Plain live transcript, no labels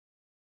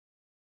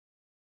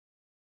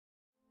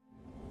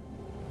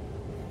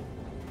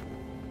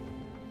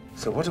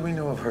So what do we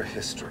know of her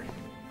history?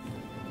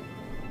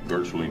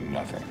 Virtually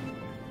nothing.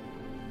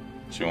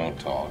 She won't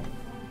talk.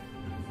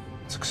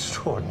 It's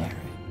extraordinary.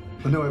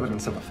 But no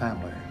evidence of a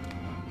family.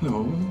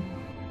 No.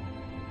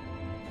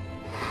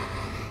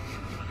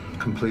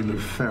 Completely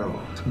feral.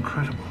 It's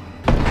incredible.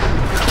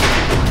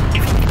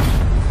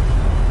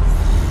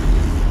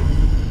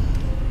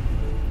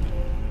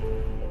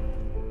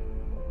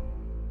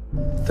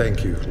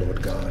 Thank you,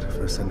 Lord God,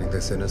 for sending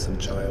this innocent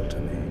child to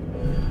me,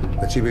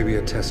 that she may be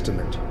a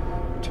testament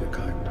to your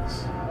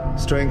kindness.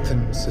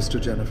 Strengthen Sister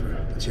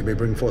Jennifer, that she may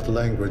bring forth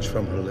language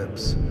from her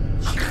lips.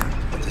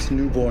 That this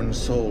newborn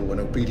soul, when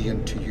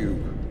obedient to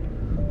you,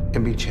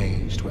 can be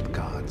changed with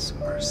God's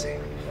mercy.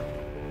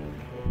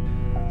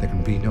 There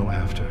can be no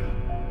after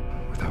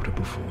without a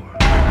before.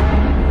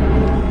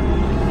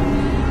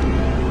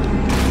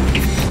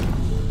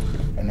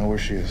 I know where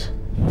she is.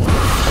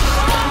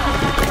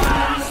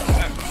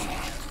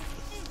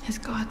 Is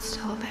God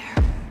still there?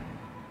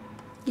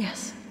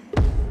 Yes.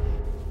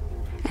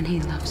 And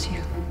he loves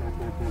you.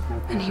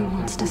 And he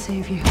wants to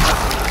save you.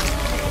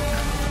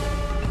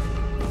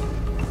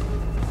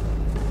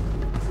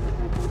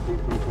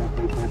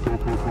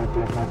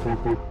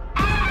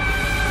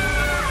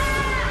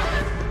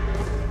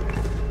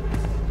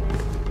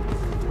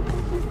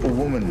 A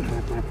woman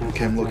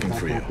came looking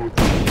for you.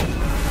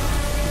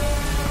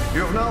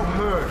 You have now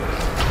heard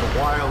the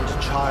wild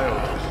child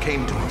that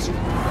came to us.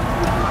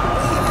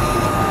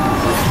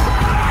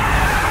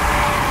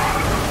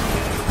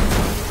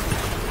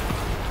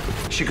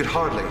 She could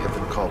hardly have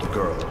been called a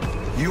girl.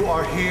 You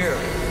are here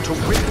to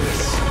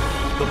witness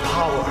the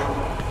power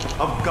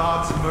of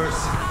God's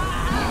mercy.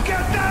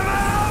 Get them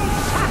out!